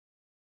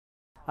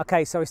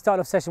Okay, so we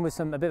started off session with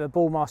a bit of a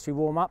ball mastery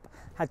warm-up.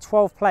 Had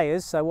 12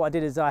 players, so what I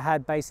did is I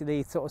had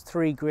basically sort of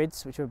 3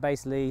 grids, which were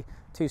basically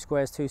 2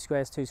 squares, 2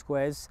 squares, 2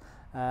 squares,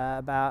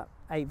 about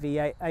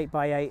 8v8,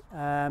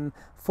 8x8,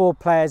 4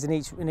 players in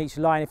each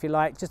line, if you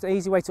like. Just an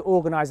easy way to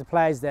organise the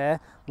players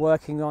there,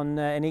 working on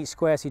in each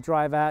square. So you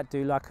drive out,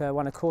 do like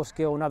one a core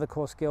skill, another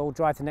core skill,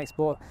 drive to the next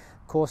board,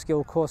 core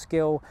skill, core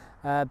skill.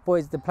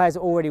 Boys, the players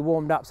are already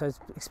warmed up, so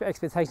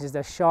expectation is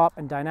they're sharp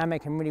and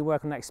dynamic and really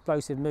work on that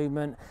explosive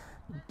movement.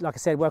 Like I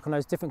said, work on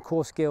those different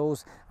core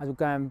skills as we're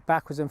going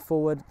backwards and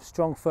forward,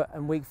 strong foot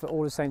and weak foot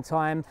all at the same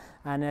time.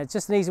 And it's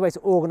just an easy way to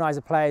organise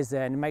the players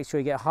there and make sure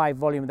you get high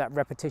volume of that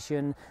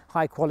repetition,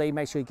 high quality,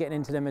 make sure you're getting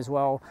into them as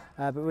well.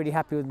 But really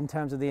happy with in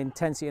terms of the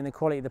intensity and the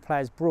quality the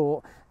players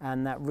brought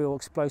and that real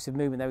explosive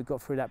movement that we got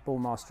through that ball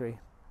mastery.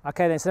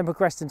 Okay, then so then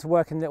progressed into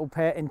working little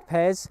in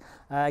pairs.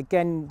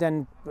 Again,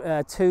 then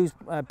 2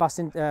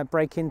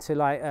 break into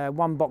like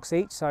 1 box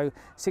each, so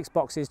 6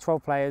 boxes,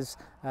 12 players,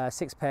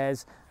 6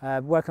 pairs.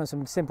 Working on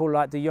some simple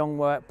like De Jong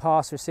work,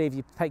 pass, receive.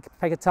 You take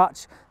a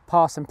touch,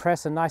 pass and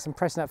press, and nice and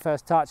pressing that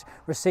first touch.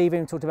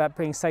 Receiving, talked about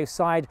being safe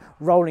side,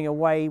 rolling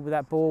away with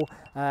that ball.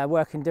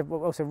 Working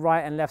also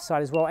right and left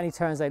side as well. Any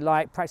turns they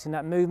like, practicing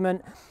that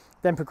movement.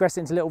 Then progressed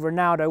into little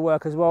Ronaldo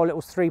work as well,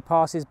 little 3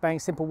 passes, bang,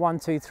 simple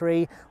 1, 2,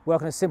 3,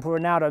 working on simple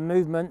Ronaldo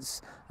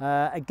movements.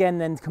 Again,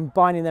 then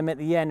combining them at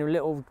the end, a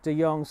little De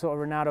Jong sort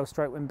of Ronaldo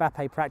stroke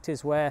Mbappe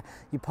practice where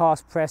you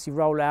pass, press, you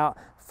roll out,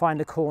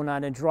 find a corner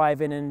and then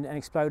drive in and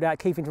explode out.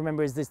 Key thing to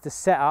remember is this the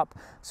setup,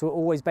 so we're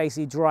always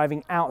basically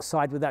driving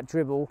outside with that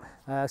dribble.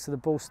 So the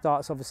ball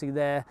starts obviously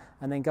there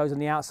and then goes on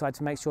the outside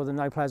to make sure that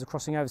no players are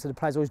crossing over. So the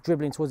players are always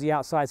dribbling towards the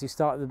outside, so you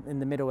start in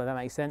the middle, if that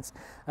makes sense.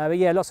 But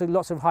yeah, lots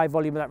of high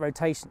volume of that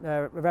rotation,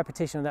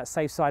 repetition of that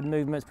safe side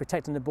movements,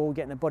 protecting the ball,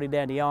 getting the body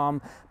there, the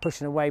arm,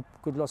 pushing away,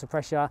 good lots of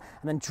pressure,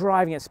 and then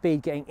driving at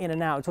speed, getting in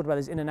and out. We talked about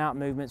those in and out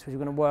movements, which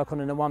we're going to work on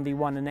in the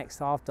 1v1 the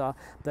next after.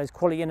 Those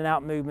quality in and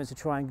out movements to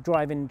try and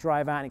drive in,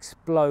 drive out, and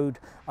explode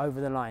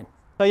over the line.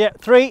 So yeah,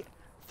 3,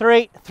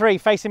 3, 3,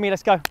 facing me,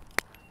 let's go.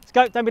 Let's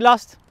go, don't be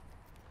lost.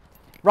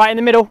 Right in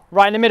the middle,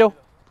 right in the middle,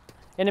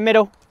 in the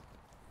middle,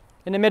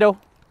 in the middle.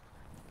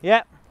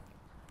 Yeah.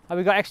 Have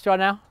we got extra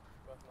now?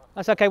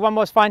 That's okay, 1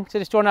 more is fine. So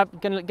just drawn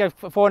up, gonna go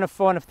for 4 and a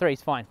 4 and a 3,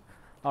 it's fine.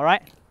 All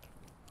right.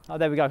 Oh,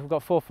 there we go, we've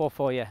got 4, 4,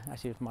 4, yeah,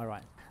 actually to my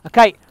right.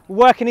 Okay,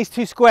 we're working these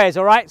 2 squares,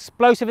 all right?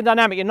 Explosive and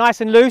dynamic, you're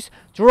nice and loose,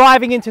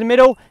 driving into the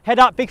middle, head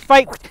up, big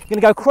fake. You're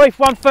gonna go Cruyff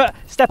 1 foot,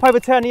 step over,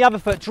 turn the other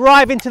foot,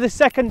 drive into the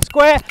second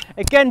square,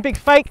 again, big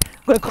fake.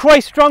 We're gonna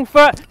Cruyff strong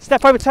foot,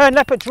 step over, turn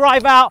left foot,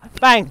 drive out,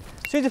 bang.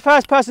 As soon as the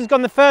first person's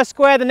gone the first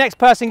square, the next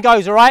person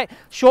goes, all right?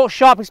 Short,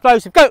 sharp,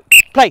 explosive, go,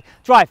 play,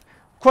 drive,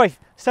 Cruyff,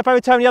 step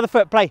over, turn the other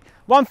foot, play.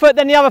 1 foot,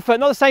 then the other foot,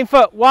 not the same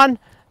foot. 1,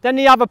 then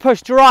the other,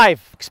 push,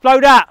 drive,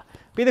 explode out.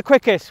 Be the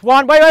quickest.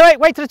 1,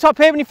 wait to the top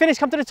here. When you finish,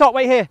 come to the top,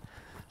 wait here.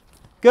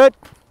 Good,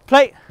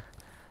 play.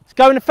 Let's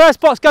go in the first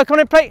box, go, come on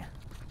in, play.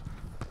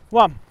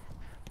 1,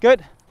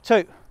 good,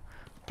 2,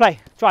 play,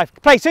 drive,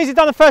 play. As soon as you've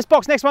done the first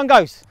box, next one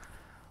goes.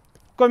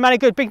 Go on, Manny,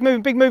 good, big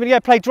movement, yeah,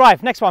 play,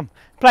 drive. Next one,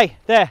 play,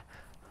 there,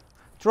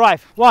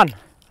 drive. 1,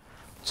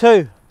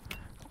 2,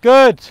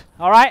 good.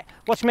 All right,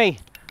 watch me.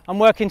 I'm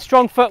working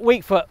strong foot,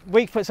 weak foot,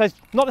 so it's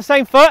not the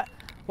same foot.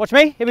 Watch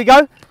me, here we go.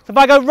 So if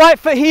I go right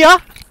foot here,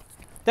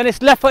 then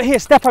it's left foot here,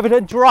 step over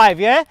and drive,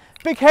 yeah?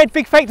 Big head,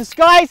 big fake to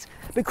skies,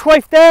 big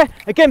Cruyff there,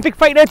 again, big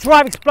fake there,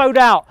 drive, explode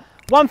out.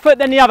 1 foot,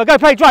 then the other, go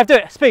play, drive, do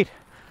it, speed.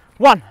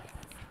 1,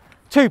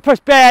 2, push,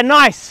 bear,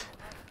 nice.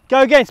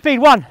 Go again, speed,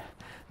 1,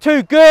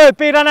 2, good,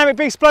 be dynamic,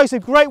 be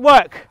explosive, great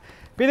work.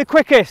 Be the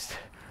quickest.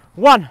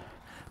 1,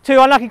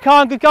 2, unlucky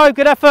Khan, good go,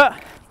 good effort.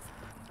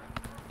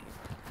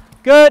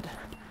 Good,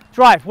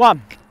 drive,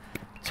 1,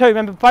 2,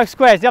 remember both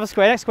squares, the other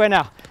square, next square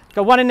now.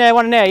 Go 1 in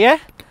there, yeah?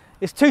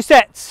 It's 2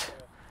 sets.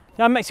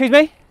 Excuse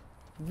me?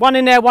 1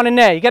 in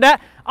there, you get that?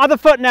 Other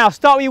foot now,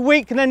 start with your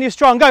weak and then you're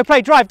strong. Go,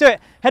 play, drive, do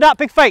it. Head up,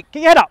 big fake,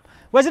 get your head up.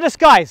 Where's the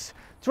skies?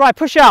 Drive,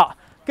 push out.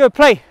 Good,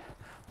 play.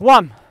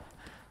 1,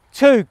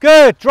 2,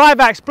 good. Drive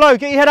out, explode,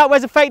 get your head up.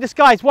 Where's the fake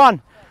disguise?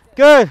 1,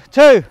 good,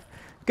 2,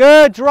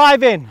 good,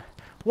 drive in.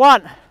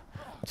 1,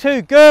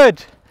 2,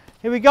 good.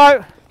 Here we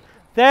go.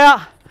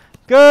 There,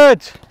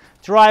 good.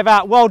 Drive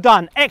out, well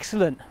done,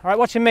 excellent. All right,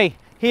 watching me,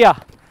 here.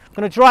 I'm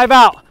gonna drive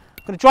out.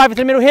 Going to drive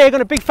into the middle here, going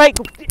to big fake,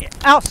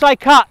 outside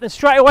cut, then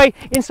straight away,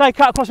 inside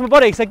cut across my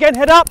body. So again,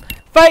 head up,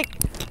 fake,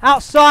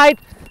 outside,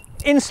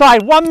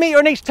 inside, 1 meter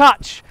in each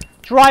touch.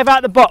 Drive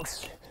out the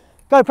box.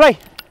 Go, play.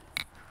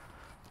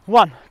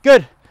 1,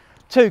 good.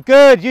 2,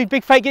 good. You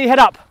big fake, get your head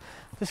up.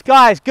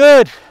 Disguise,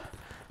 good.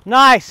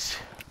 Nice.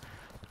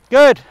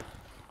 Good.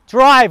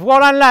 Drive,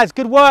 well done lads,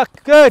 good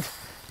work, good.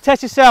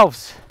 Test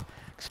yourselves.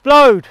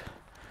 Explode.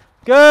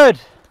 Good.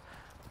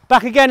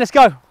 Back again, let's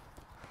go.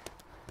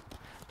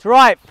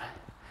 Drive.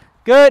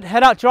 Good,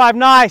 head up, drive,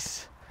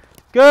 nice.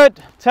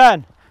 Good,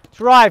 turn,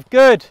 drive,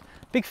 good.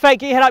 Big fake,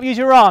 get your head up, use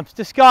your arms,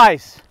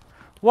 disguise.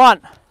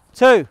 1,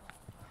 2,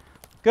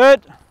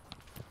 good,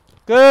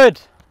 good.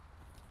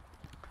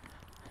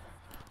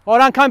 Well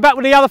done, coming back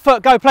with the other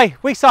foot, go play,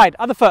 weak side,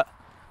 other foot.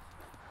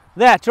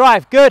 There,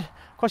 drive, good.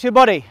 Cross your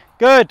body.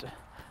 Good.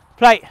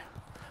 Plate.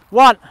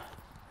 1,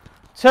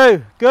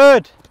 2.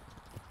 Good.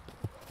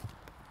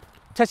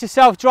 Test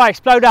yourself. Dry.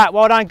 Explode out.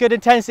 Well done. Good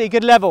intensity.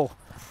 Good level.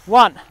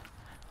 1,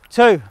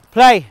 2.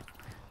 Play.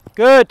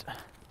 Good.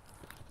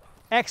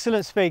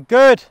 Excellent speed.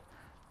 Good.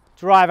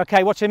 Drive.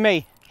 Okay, watching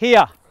me.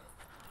 Here.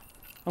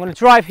 I'm going to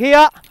drive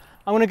here.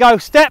 I'm going to go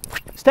step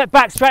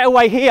back straight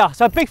away here.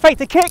 So a big fake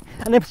to kick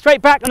and then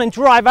straight back and then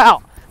drive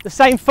out. The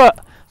same foot.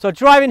 So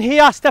drive in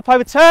here, step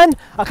over, turn.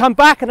 I come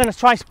back and then I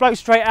try and explode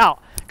straight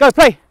out. Go,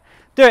 play.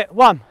 Do it.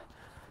 1,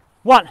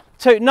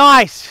 2.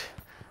 Nice.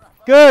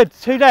 Good.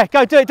 2 there.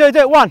 Go, do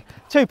it. 1,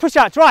 2. Push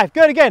out. Drive.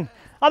 Good again.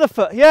 Other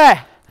foot.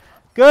 Yeah.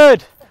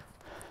 Good.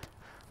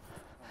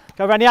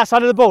 Go around the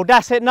outside of the ball.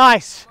 That's it.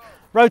 Nice.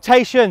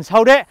 Rotations.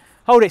 Hold it.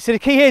 Hold it. So the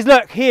key here is,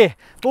 look, here.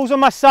 Ball's on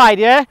my side,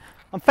 yeah?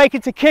 I'm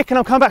faking to kick and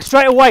I'm coming back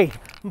straight away.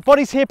 My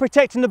body's here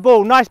protecting the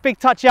ball. Nice big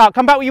touch out.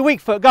 Come back with your weak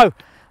foot. Go.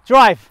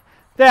 Drive.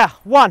 There.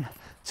 1,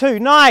 2.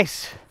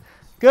 Nice.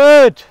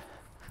 Good.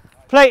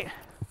 Plate.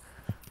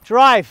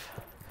 Drive.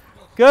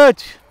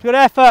 Good. Good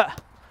effort.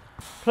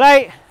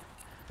 Plate.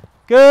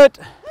 Good.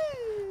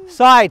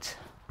 Side.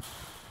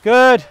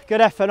 Good.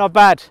 Good effort. Not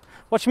bad.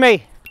 Watch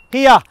me.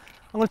 Here.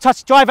 I'm going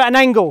to drive at an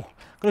angle.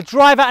 I'm going to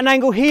drive at an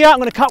angle here. I'm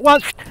going to cut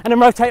once and then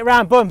rotate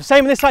around. Boom.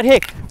 Same on this side here.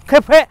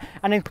 Clip it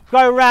and then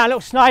go around.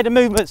 Little Snyder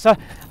movement. So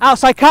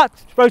outside cut.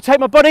 Rotate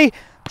my body.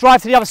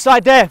 Drive to the other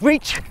side there.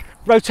 Reach.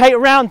 Rotate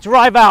around.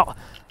 Drive out.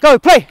 Go.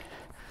 Play.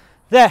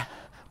 There.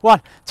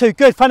 1, 2.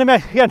 Good.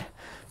 Fundamental again.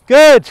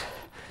 Good.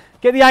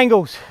 Get the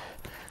angles.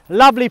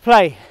 Lovely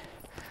play.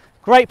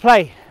 Great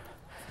play.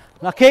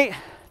 Lucky.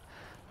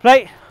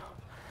 Play.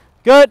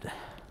 Good.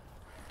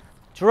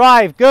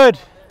 Drive. Good.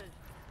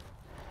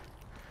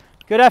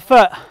 Good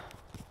effort.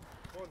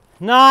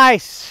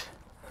 Nice.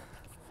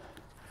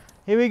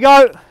 Here we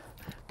go.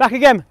 Back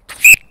again.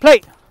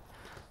 Plate.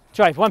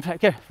 Drive. 1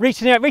 plate. Go.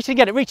 Reach in it. Reach and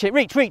get it. Reach it.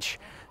 Reach. Reach.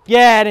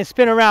 Yeah. And then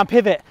spin around.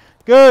 Pivot.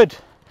 Good.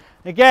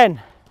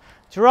 Again.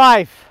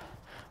 Drive.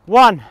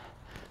 1,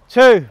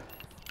 2.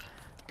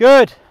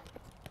 Good.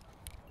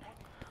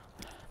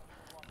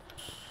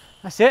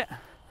 That's it.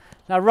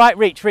 Now right.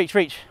 Reach. Reach.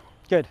 Reach.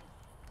 Good.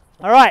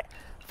 All right.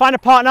 Find a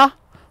partner.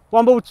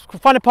 One ball,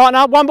 find a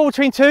partner, 1 ball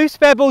between 2,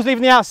 spare balls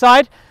leaving the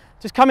outside.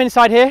 Just come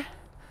inside here.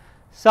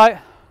 So,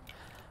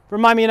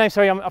 remind me your name,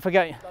 sorry, I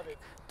forget.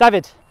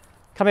 David,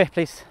 come here,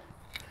 please.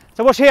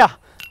 So watch here.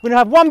 We're gonna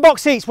have 1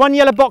 box each, 1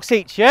 yellow box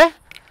each, yeah?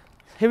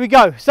 Here we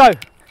go. So,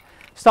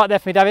 start there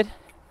for me, David.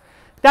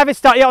 David,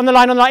 start, yeah, on the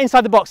line,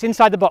 inside the box,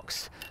 inside the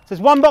box. So there's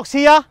 1 box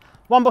here,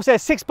 1 box there,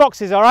 6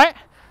 boxes, all right?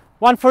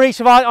 1 for each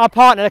of our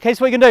partner, okay?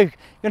 So what you're gonna do,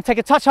 you're gonna take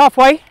a touch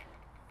halfway,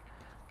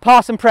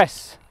 pass and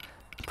press.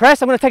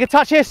 Press, I'm going to take a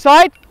touch here,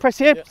 side, press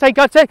here, yeah. Stay,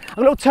 go, stay.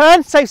 I'm going to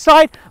turn, same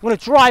side, I'm going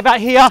to drive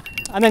out here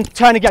and then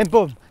turn again,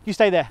 boom. You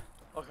stay there.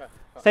 Okay.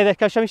 Stay there,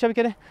 go, show me,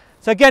 get it.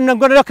 So again, I'm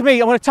going to look at me,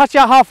 I'm going to touch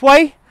out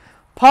halfway,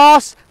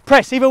 pass,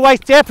 press, either way,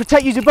 yeah,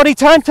 protect, use your body,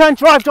 turn,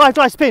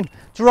 drive, spin,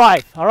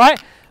 drive, all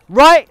right?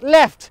 Right,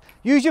 left,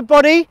 use your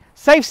body,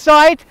 safe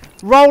side,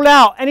 roll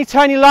out. Any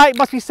turn you like,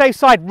 must be safe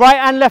side. Right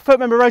and left foot,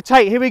 remember,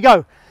 rotate, here we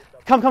go.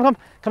 Come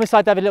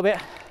inside, David, a little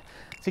bit.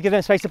 So give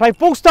them space to play.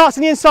 Ball starts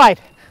on the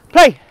inside,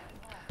 play.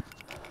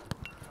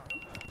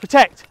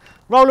 Protect,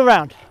 roll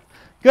around,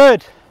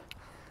 good,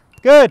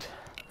 good,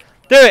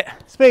 do it,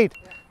 speed,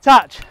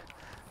 touch,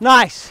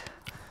 nice,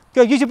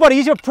 good, use your body,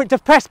 use your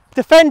press,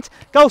 defend,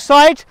 go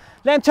side,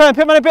 let him turn,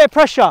 put him on a bit of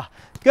pressure,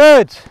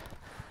 good,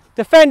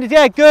 defend,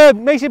 yeah, good,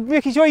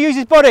 making sure he uses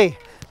his body,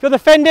 if you're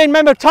defending,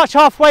 remember touch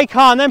halfway,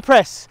 calm, then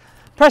press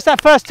that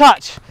first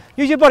touch,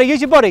 use your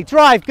body,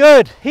 drive,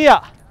 good,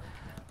 here,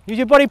 use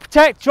your body,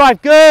 protect,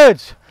 drive,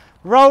 good,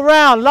 roll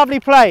round,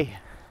 lovely play,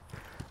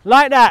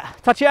 like that,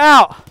 touch it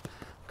out.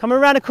 Coming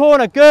around the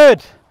corner,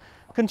 good.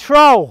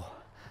 Control,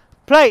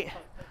 plate,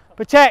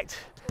 protect,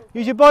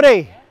 use your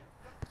body.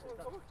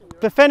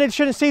 Defender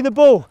shouldn't see the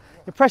ball.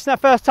 You're pressing that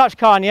first touch,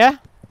 Khan, yeah?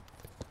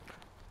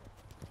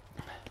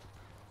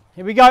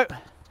 Here we go.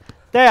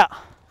 There.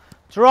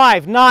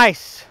 Drive,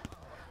 nice.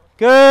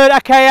 Good,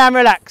 okay, and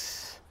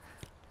relax.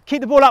 Keep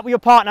the ball up with your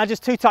partner,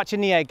 just 2 touch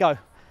in the air, go.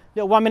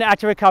 Little 1 minute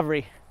active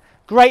recovery.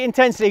 Great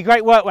intensity,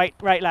 great work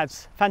rate,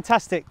 lads.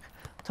 Fantastic.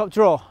 Top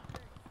draw.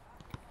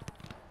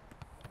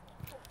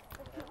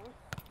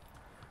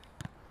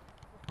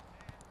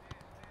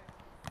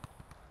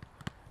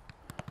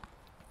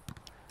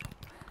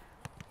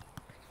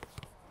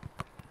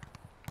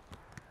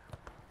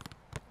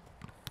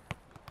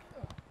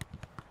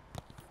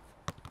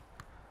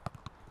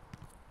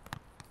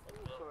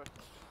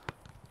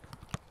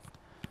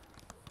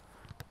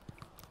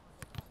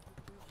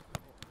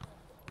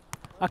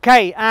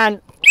 Okay,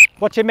 and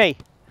watching me.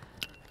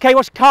 Okay,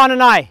 watch Khan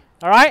and I,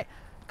 all right?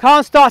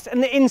 Khan starts on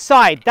the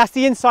inside. That's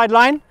the inside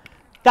line.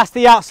 That's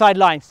the outside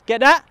line. Get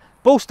that?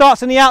 Ball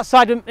starts on the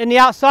outside.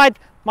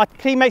 My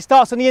teammate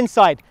starts on the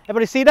inside.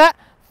 Everybody see that?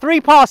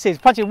 3 passes.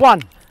 Punch it.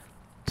 1,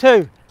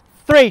 2,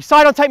 3.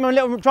 Side on, take me on,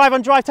 little drive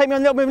on, drive. Take me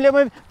on, little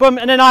move. Boom,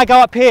 and then I go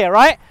up here,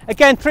 right?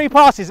 Again, 3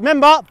 passes.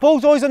 Remember,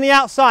 ball's always on the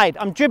outside.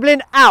 I'm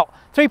dribbling out.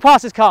 3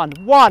 passes, Khan.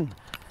 1,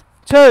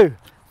 2,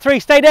 3.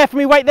 Stay there for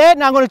me, wait there.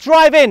 Now I'm going to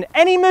drive in.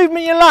 Any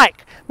movement you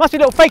like. Must be a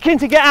little fake in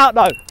to get out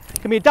though.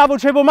 Can be a double,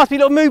 triple, must be a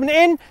little movement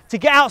in to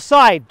get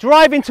outside.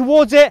 Driving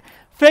towards it,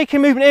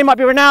 faking movement in, might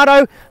be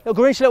Ronaldo.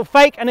 Little Grinch, little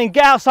fake, and then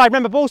get outside.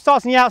 Remember, ball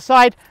starts on the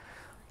outside,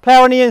 player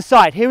on the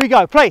inside. Here we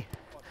go, play.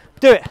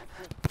 Do it.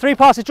 3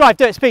 passes, drive,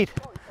 do it, speed.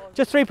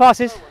 Just 3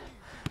 passes.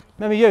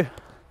 Remember you.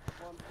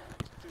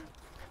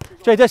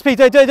 Do it, speed,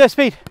 do it,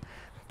 speed.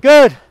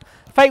 Good.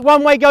 Fake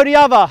one way, go the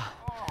other.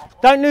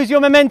 Don't lose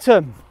your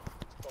momentum.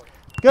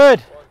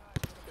 Good.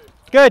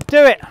 Good,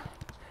 do it.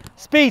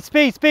 Speed,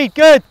 speed, speed,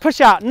 good.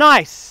 Push out,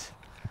 nice.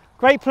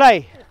 Great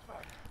play.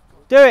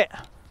 Do it.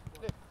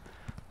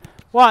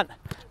 1,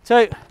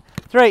 2,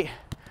 3.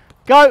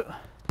 Go.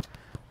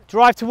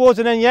 Drive towards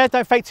and then, yeah,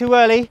 don't fake too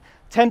early.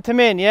 Tempt them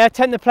in, yeah.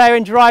 Tempt the player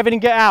in, drive in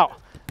and get out.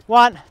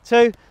 1,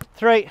 2,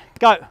 3,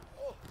 go.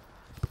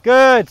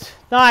 Good,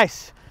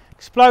 nice.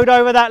 Explode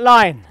over that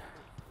line.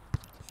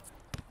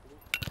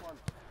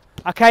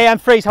 Okay,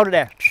 and freeze, hold it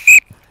there.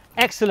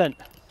 Excellent.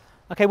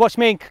 Okay, watch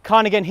me and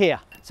Khan again here.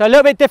 So a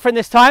little bit different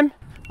this time.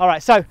 All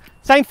right, so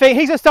same thing.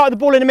 He's gonna start with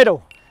the ball in the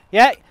middle.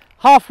 Yeah,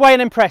 halfway and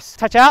then press.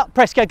 Touch out,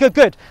 press, go, good,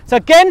 good. So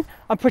again,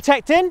 I'm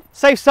protecting,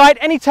 safe side,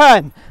 any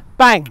turn,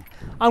 bang.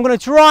 I'm gonna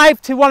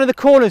drive to one of the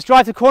corners.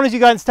 Drive to the corners, you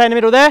go and stay in the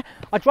middle there.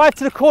 I drive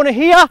to the corner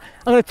here, I'm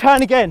gonna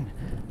turn again.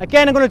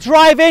 Again, I'm gonna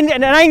drive in at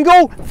an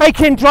angle,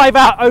 fake in, drive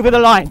out over the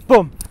line,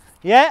 boom.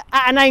 Yeah,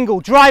 at an angle,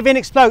 drive in,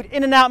 explode,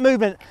 in and out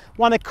movement.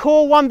 One of the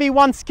core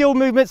 1v1 skill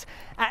movements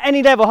at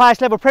any level,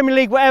 highest level, Premier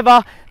League,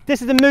 whatever.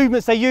 This is the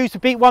movements they use to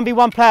beat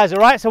 1v1 players, all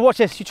right? So watch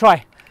this, you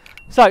try.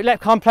 So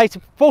left arm play,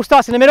 ball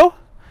starts in the middle,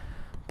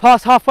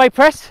 pass halfway,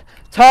 press,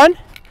 turn,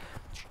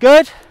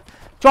 good.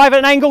 Drive at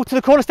an angle to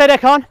the corner, stay there,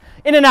 Khan.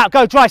 In and out,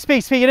 go, drive,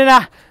 speed, speed, in and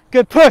out.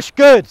 Good, push,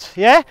 good,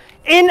 yeah?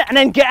 In and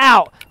then get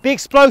out. Be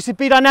explosive,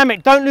 be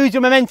dynamic, don't lose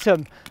your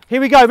momentum. Here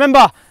we go,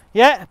 remember,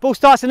 yeah? Ball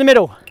starts in the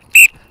middle.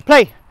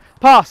 Play,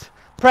 pass,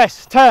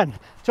 press, turn,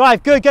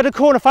 drive, good, get a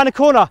corner, find a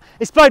corner.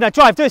 Explode now,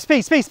 drive, do it,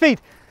 speed, speed,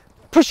 speed.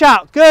 Push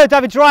out, good,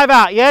 have a drive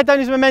out, yeah? Don't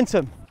lose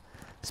momentum.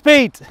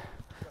 Speed,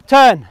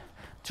 turn,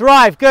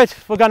 drive, good.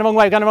 We're going the wrong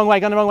way, going the wrong way,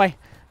 going the wrong way,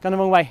 going the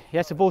wrong way.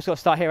 Yeah, so ball's got to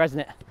start here,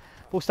 hasn't it?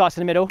 Ball starts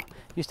in the middle,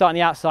 you start on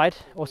the outside,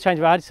 or change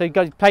around. So you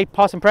go play,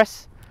 pass and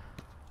press.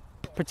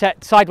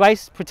 Protect,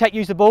 sideways, protect,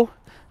 use the ball.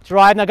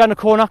 Drive, now go in the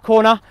corner,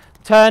 corner,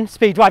 turn,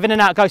 speed, drive in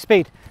and out, go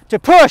speed. To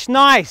push,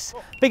 nice.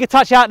 Bigger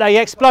touch out there, you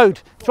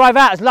explode. Drive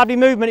out, it's lovely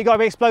movement, you've got to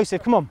be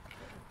explosive, come on.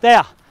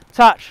 There,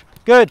 touch,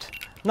 good,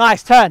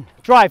 nice, turn,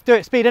 drive, do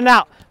it, speed in and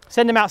out.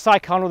 Send them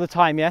outside, Khan, all the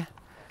time, yeah?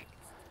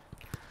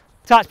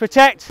 Touch,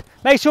 protect.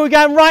 Make sure we're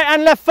going right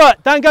and left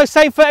foot. Don't go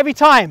same foot every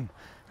time.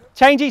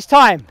 Change each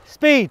time.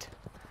 Speed,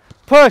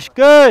 push,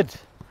 good.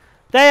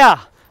 There,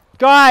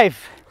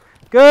 drive,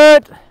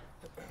 good.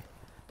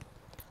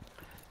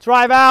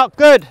 Drive out,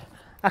 good.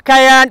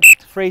 Okay, and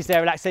freeze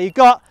there, relax there. You've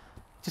got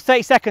just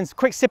 30 seconds,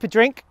 quick sip of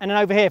drink, and then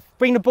over here.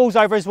 Bring the balls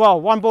over as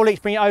well. One ball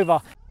each, bring it over.